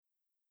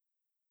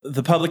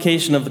The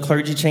publication of the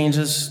clergy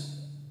changes,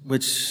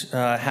 which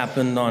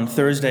happened on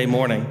Thursday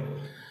morning,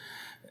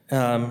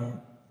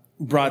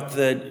 brought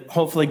the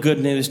hopefully good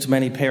news to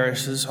many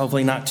parishes,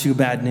 hopefully not too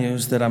bad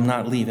news that I'm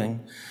not leaving.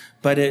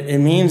 But it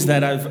means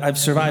that I've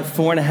survived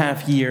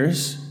 4.5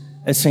 years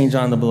as St.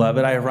 John the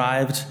Beloved. I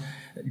arrived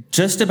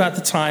just about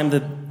the time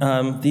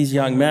that these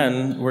young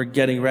men were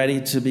getting ready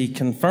to be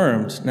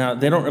confirmed. Now,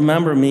 they don't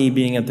remember me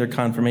being at their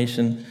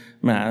confirmation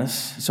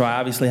mass, so I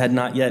obviously had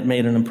not yet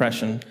made an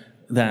impression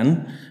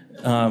then,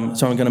 so I'm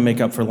going to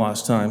make up for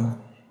lost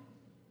time.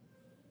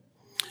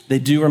 They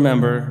do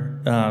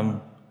remember,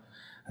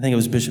 I think it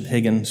was Bishop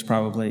Higgins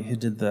probably, who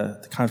did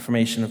the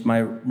confirmation if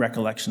my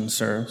recollection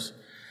serves.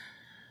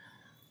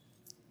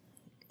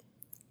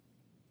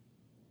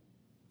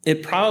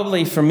 It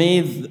probably, for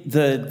me,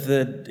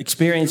 the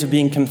experience of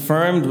being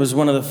confirmed was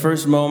one of the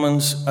first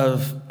moments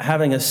of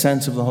having a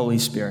sense of the Holy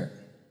Spirit.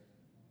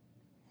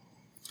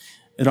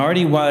 It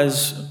already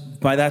was,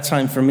 by that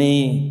time for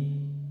me,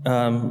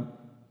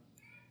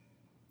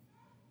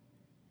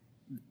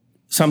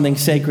 something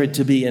sacred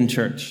to be in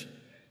church.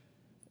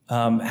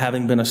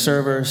 Having been a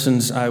server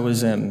since I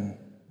was in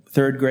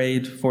 3rd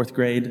grade, 4th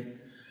grade,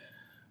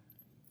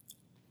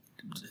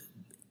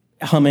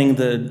 humming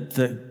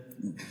the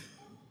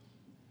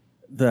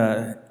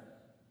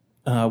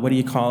what do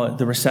you call it?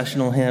 The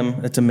recessional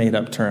hymn. It's a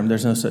made-up term.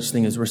 There's no such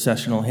thing as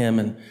recessional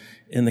hymn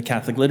in the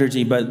Catholic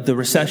liturgy, but the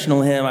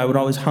recessional hymn, I would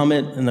always hum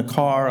it in the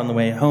car on the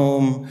way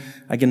home.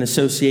 I can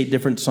associate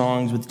different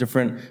songs with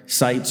different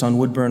sites on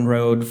Woodburn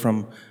Road,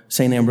 from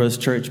St. Ambrose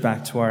Church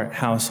back to our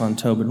house on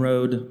Tobin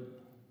Road.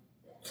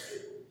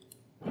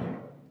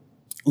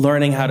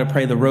 Learning how to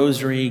pray the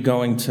rosary,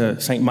 going to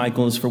St.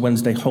 Michael's for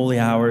Wednesday holy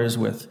hours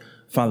with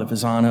Father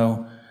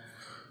Pisano.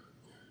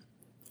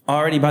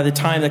 Already by the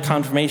time the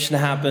confirmation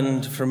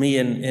happened for me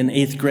in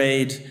 8th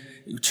grade,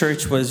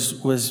 church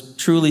was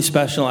truly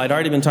special. I'd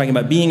already been talking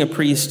about being a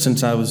priest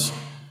since I was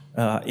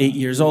 8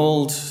 years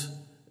old,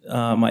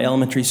 my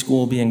elementary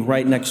school being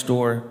right next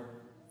door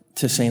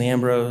to St.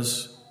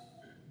 Ambrose.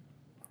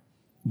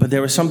 But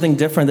there was something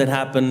different that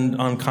happened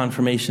on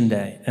confirmation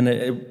day, and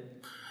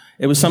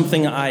it was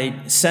something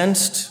I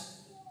sensed.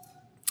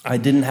 I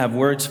didn't have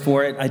words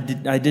for it. I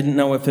didn't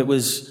know if it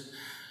was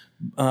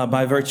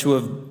by virtue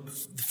of,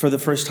 for the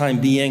first time,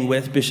 being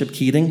with Bishop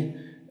Keating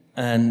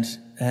and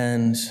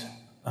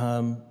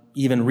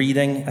even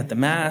reading at the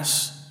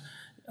Mass.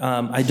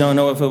 I don't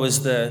know if it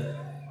was the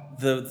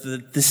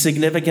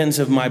significance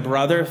of my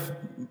brother,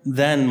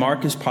 then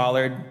Marcus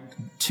Pollard,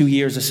 2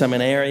 years a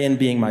seminarian,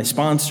 being my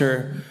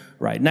sponsor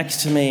right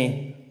next to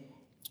me.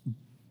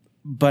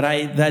 But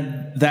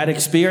that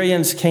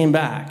experience came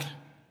back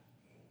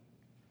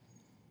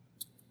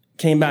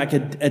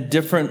at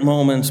different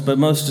moments, but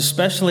most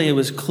especially it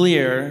was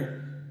clear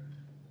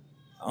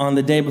on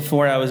the day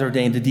before I was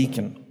ordained a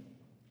deacon.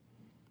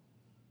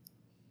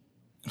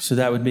 So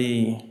that would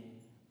be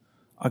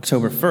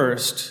October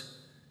 1st,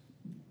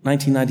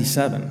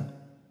 1997.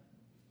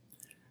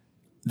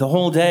 The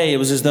whole day, it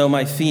was as though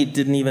my feet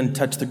didn't even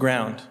touch the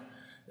ground.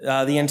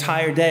 The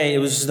entire day, it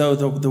was as though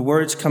the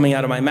words coming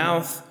out of my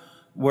mouth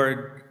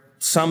were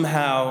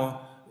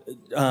somehow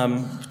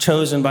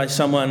chosen by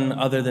someone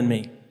other than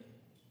me.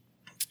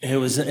 It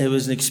was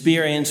an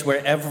experience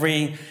where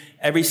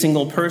every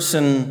single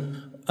person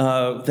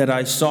that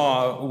I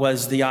saw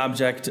was the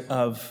object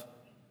of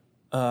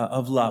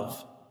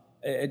love.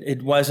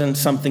 It wasn't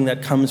something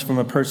that comes from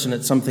a person,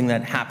 it's something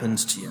that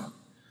happens to you.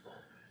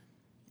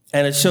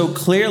 And it's so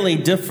clearly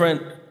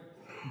different,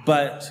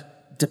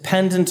 but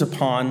dependent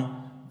upon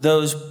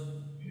those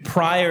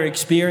prior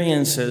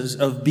experiences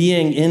of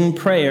being in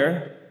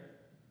prayer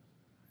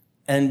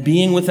and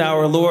being with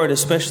our Lord,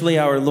 especially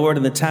our Lord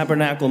in the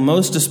tabernacle,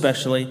 most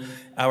especially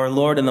our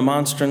Lord in the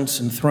monstrance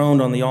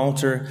enthroned on the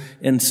altar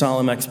in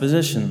solemn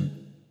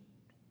exposition.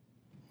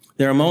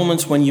 There are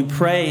moments when you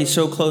pray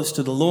so close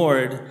to the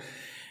Lord,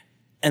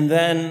 and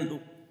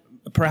then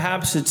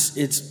perhaps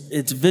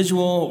it's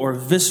visual or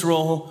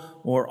visceral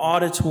or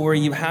auditory.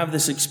 You have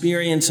this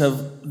experience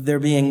of there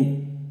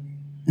being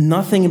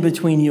nothing in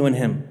between you and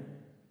him.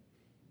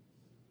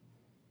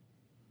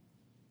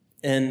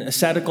 In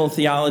ascetical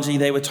theology,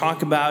 they would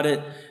talk about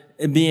it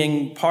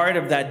being part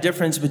of that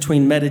difference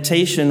between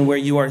meditation, where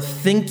you are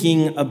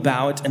thinking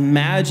about,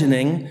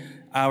 imagining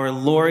our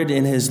Lord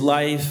in his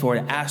life or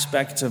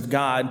aspects of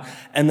God,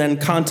 and then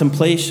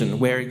contemplation,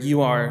 where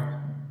you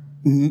are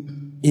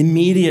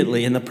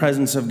immediately in the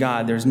presence of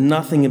God. There's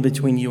nothing in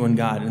between you and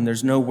God, and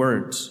there's no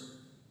words.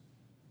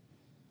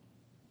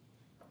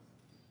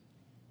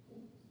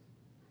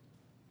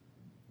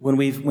 When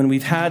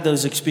we've had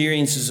those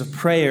experiences of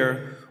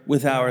prayer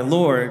with our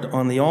Lord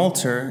on the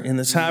altar in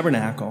the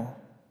tabernacle,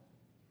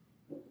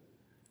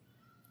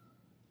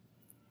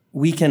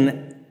 we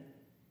can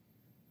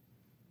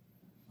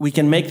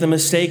make the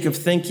mistake of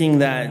thinking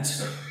that,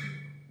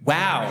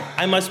 wow,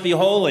 I must be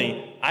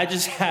holy. I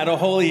just had a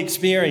holy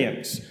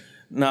experience.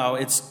 No,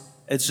 it's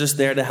just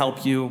there to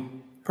help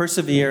you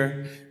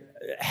persevere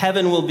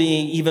Heaven will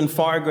be even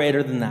far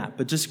greater than that.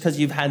 But just because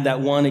you've had that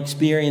one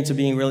experience of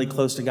being really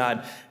close to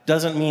God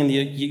doesn't mean that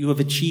you have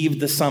achieved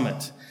the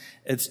summit.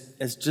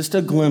 It's just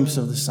a glimpse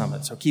of the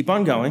summit. So keep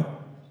on going.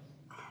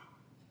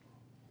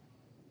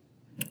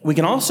 We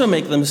can also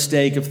make the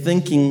mistake of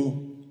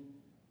thinking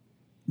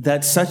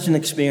that such an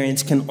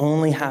experience can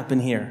only happen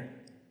here.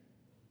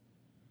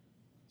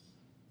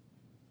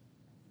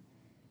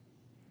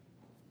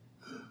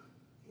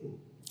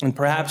 And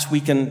perhaps we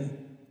can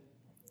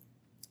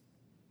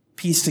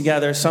piece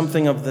together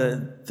something of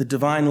the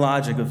divine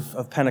logic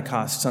of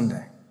Pentecost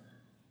Sunday.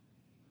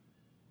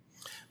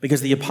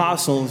 Because the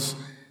apostles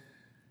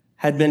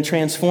had been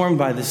transformed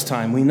by this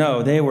time. We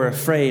know they were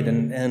afraid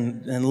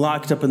and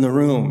locked up in the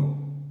room,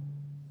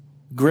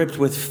 gripped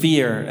with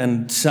fear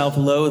and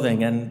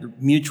self-loathing and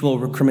mutual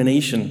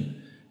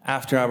recrimination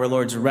after our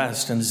Lord's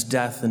arrest and his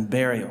death and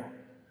burial.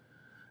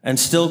 And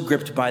still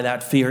gripped by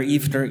that fear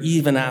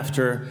even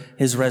after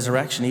his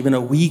resurrection, even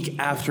a week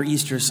after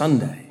Easter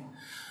Sunday.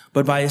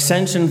 But by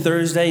Ascension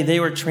Thursday, they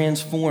were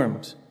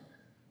transformed.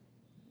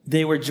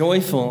 They were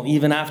joyful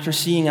even after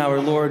seeing our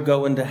Lord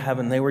go into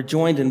heaven. They were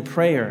joined in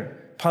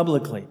prayer,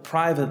 publicly,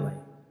 privately,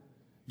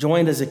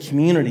 joined as a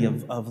community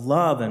of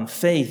love and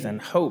faith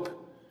and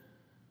hope,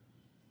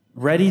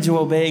 ready to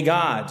obey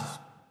God.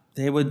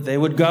 They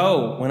would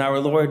go when our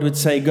Lord would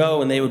say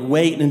go, and they would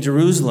wait in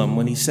Jerusalem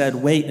when he said,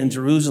 wait in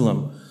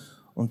Jerusalem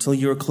until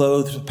you are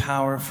clothed with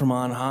power from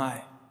on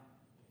high.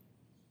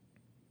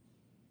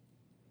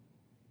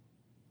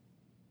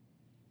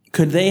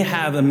 Could they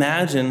have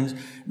imagined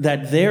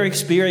that their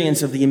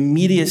experience of the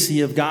immediacy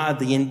of God,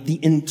 the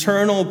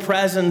internal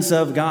presence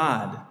of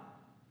God,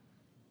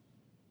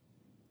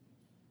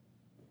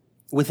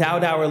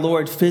 without our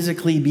Lord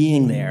physically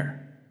being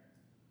there,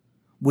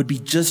 would be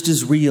just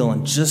as real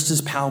and just as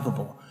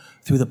palpable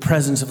through the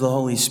presence of the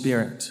Holy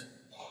Spirit?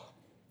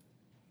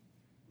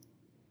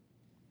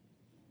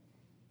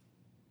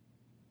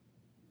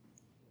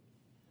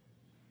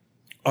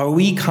 Are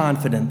we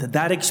confident that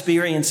that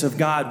experience of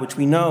God, which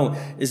we know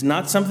is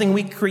not something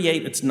we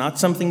create, it's not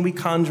something we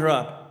conjure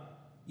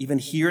up, even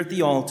here at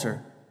the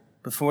altar,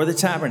 before the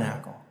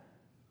tabernacle,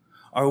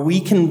 are we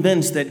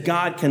convinced that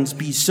God can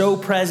be so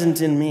present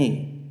in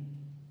me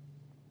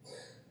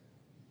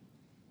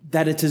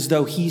that it's as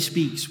though he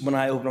speaks when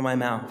I open my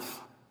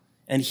mouth,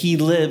 and he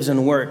lives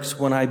and works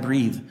when I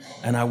breathe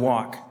and I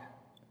walk?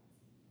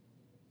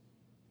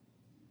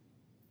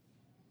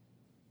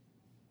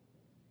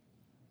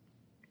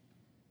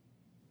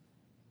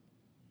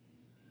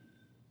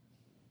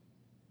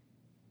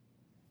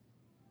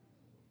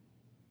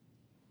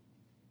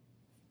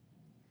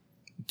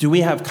 Do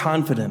we have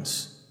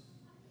confidence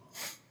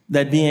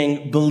that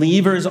being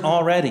believers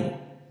already,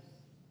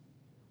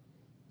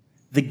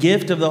 the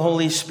gift of the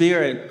Holy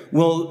Spirit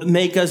will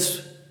make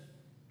us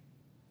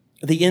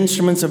the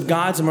instruments of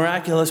God's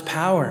miraculous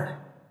power?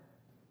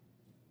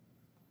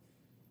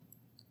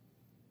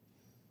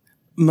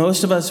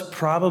 Most of us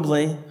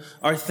probably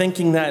are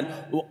thinking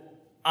that, well,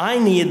 I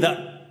need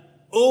the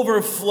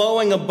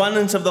overflowing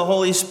abundance of the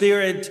Holy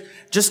Spirit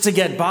just to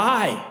get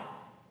by,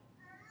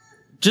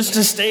 just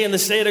to stay in the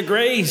state of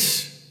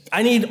grace.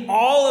 I need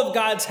all of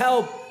God's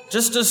help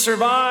just to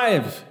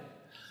survive.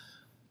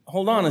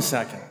 Hold on a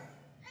second.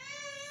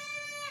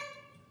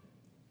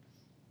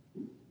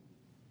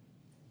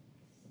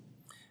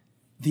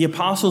 The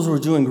apostles were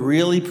doing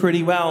really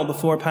pretty well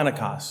before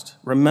Pentecost.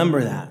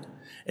 Remember that.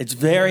 It's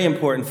very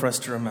important for us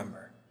to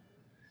remember.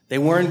 They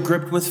weren't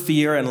gripped with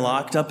fear and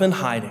locked up in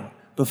hiding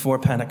before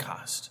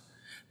Pentecost.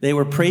 They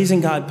were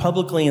praising God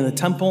publicly in the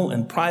temple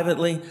and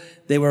privately.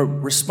 They were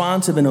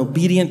responsive and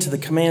obedient to the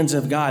commands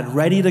of God,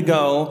 ready to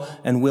go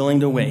and willing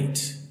to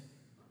wait.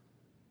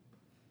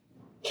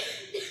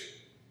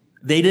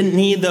 They didn't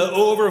need the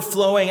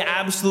overflowing,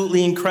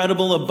 absolutely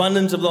incredible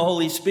abundance of the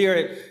Holy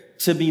Spirit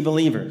to be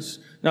believers.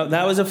 No,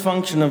 that was a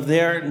function of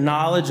their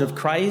knowledge of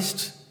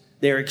Christ,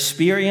 their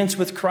experience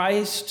with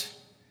Christ,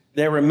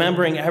 their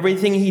remembering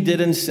everything he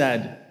did and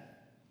said,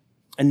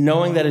 and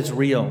knowing that it's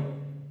real,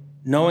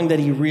 knowing that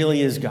he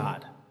really is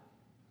God.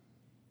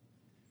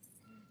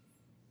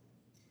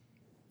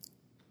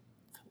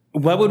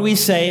 What would we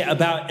say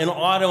about an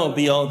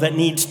automobile that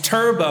needs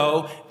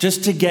turbo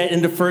just to get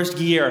into first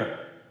gear?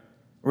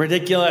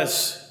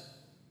 Ridiculous.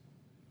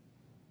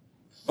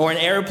 Or an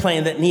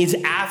airplane that needs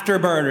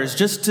afterburners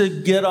just to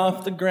get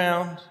off the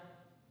ground.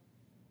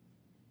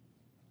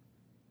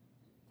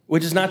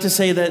 Which is not to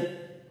say that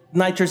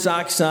nitrous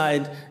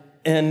oxide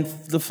and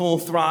the full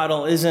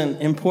throttle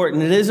isn't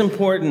important. It is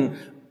important,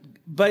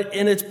 but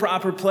in its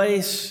proper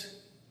place.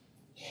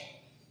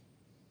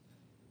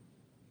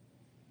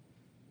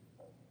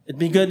 It'd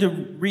be good to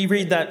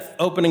reread that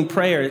opening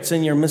prayer. It's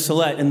in your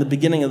missalette, in the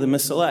beginning of the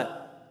missalette.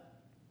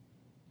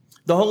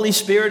 The Holy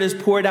Spirit is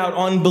poured out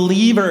on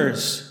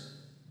believers.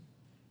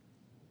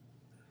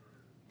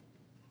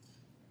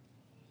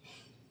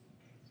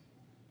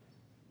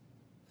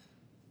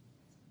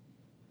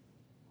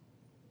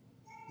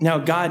 Now,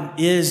 God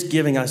is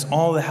giving us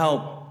all the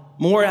help,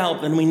 more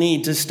help than we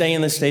need to stay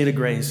in the state of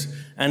grace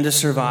and to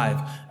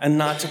survive and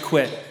not to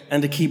quit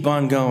and to keep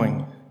on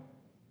going.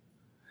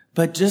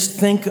 But just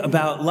think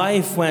about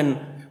life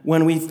when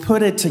we've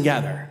put it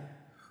together,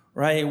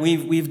 right?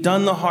 We've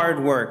done the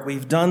hard work.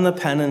 We've done the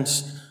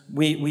penance.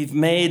 We've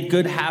made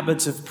good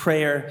habits of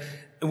prayer.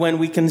 When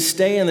we can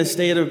stay in the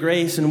state of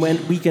grace and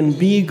when we can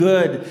be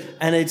good,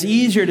 and it's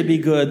easier to be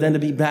good than to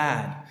be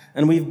bad.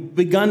 And we've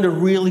begun to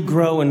really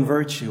grow in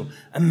virtue.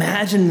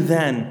 Imagine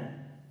then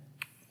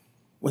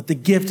what the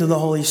gift of the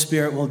Holy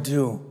Spirit will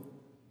do.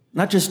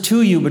 Not just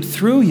to you, but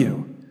through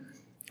you.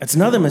 It's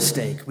another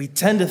mistake. We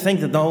tend to think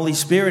that the Holy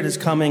Spirit is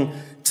coming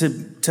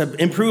to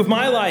improve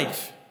my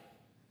life.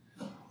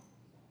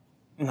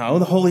 No,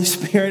 the Holy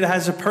Spirit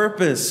has a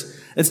purpose.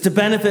 It's to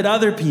benefit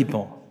other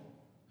people.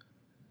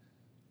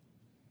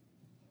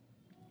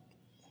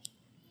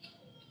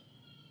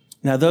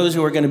 Now, those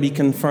who are going to be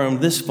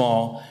confirmed this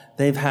fall,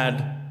 they've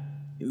had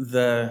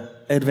the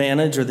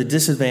advantage or the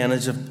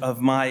disadvantage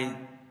of my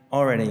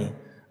already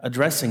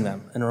addressing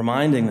them and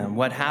reminding them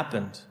what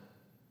happened.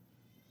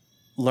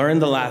 Learn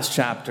the last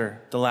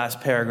chapter, the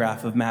last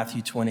paragraph of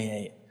Matthew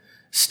 28.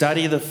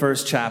 Study the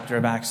first chapter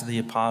of Acts of the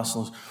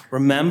Apostles.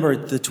 Remember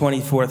the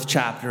 24th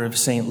chapter of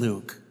St.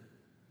 Luke.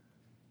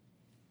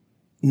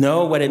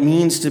 Know what it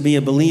means to be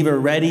a believer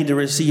ready to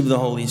receive the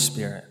Holy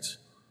Spirit.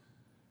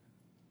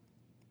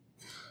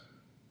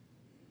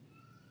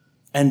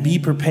 And be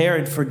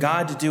prepared for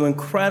God to do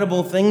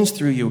incredible things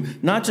through you,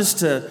 not just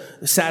to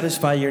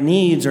satisfy your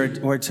needs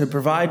or to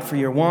provide for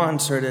your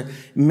wants or to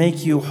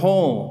make you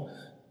whole,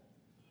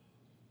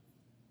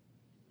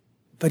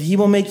 but he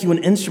will make you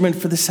an instrument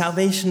for the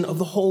salvation of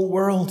the whole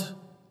world.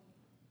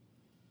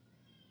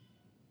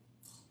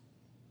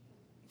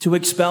 To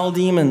expel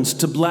demons,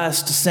 to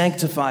bless, to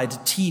sanctify, to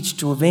teach,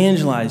 to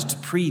evangelize, to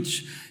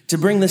preach, to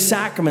bring the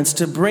sacraments,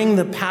 to bring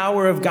the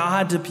power of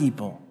God to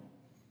people.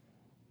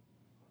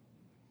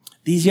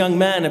 These young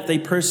men, if they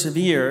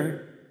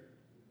persevere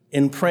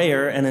in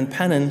prayer and in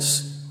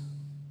penance,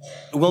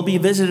 will be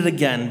visited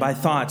again by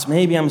thoughts.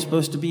 Maybe I'm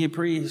supposed to be a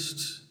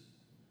priest.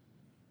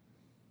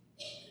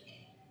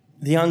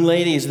 The young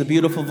ladies, the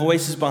beautiful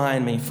voices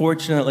behind me,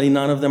 fortunately,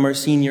 none of them are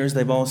seniors.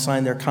 They've all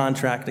signed their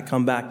contract to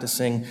come back to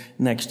sing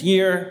next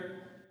year.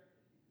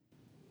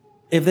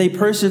 If they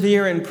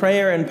persevere in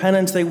prayer and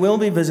penance, they will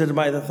be visited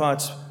by the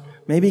thoughts,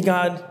 maybe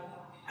God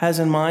has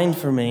in mind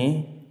for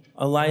me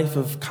a life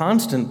of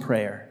constant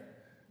prayer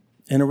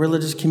in a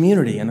religious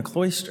community, in a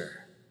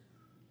cloister.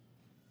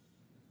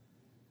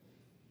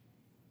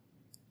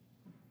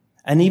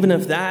 And even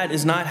if that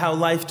is not how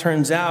life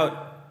turns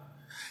out,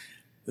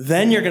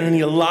 then you're going to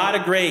need a lot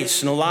of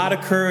grace and a lot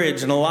of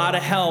courage and a lot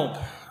of help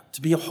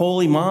to be a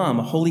holy mom,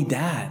 a holy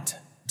dad,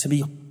 to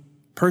be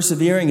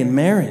persevering in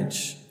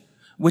marriage,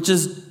 which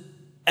is,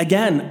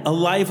 again, a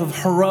life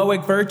of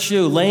heroic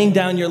virtue, laying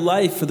down your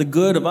life for the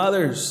good of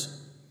others.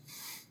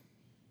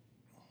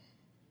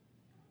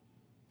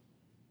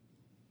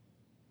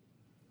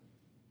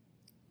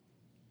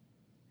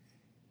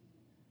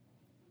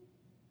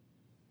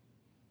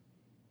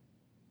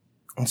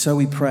 And so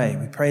we pray.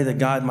 We pray that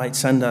God might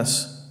send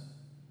us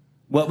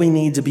what we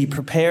need to be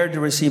prepared to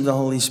receive the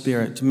Holy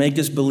Spirit, to make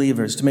us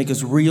believers, to make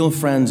us real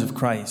friends of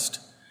Christ,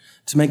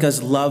 to make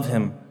us love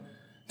him,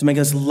 to make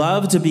us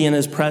love to be in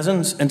his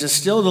presence, and to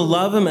still to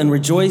love him and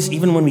rejoice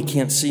even when we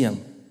can't see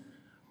him.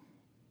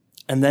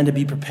 And then to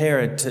be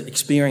prepared to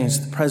experience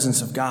the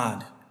presence of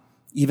God,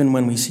 even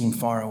when we seem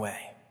far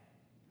away.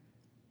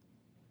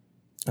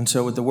 And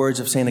so with the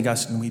words of St.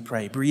 Augustine, we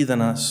pray, breathe in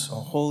us, O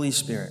Holy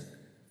Spirit,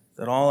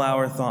 that all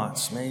our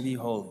thoughts may be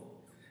holy.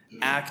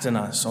 Act in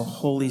us, O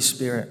Holy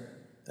Spirit,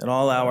 that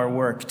all our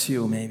work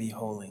too may be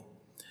holy.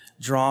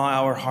 Draw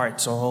our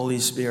hearts, O Holy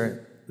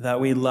Spirit, that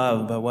we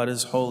love but what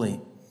is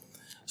holy.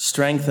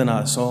 Strengthen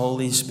us, O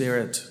Holy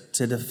Spirit,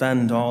 to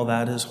defend all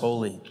that is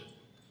holy.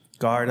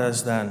 Guard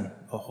us then,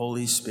 O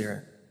Holy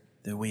Spirit,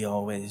 that we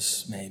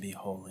always may be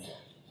holy.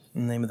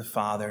 In the name of the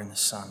Father, and the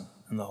Son,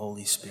 and the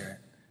Holy Spirit.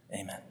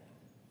 Amen.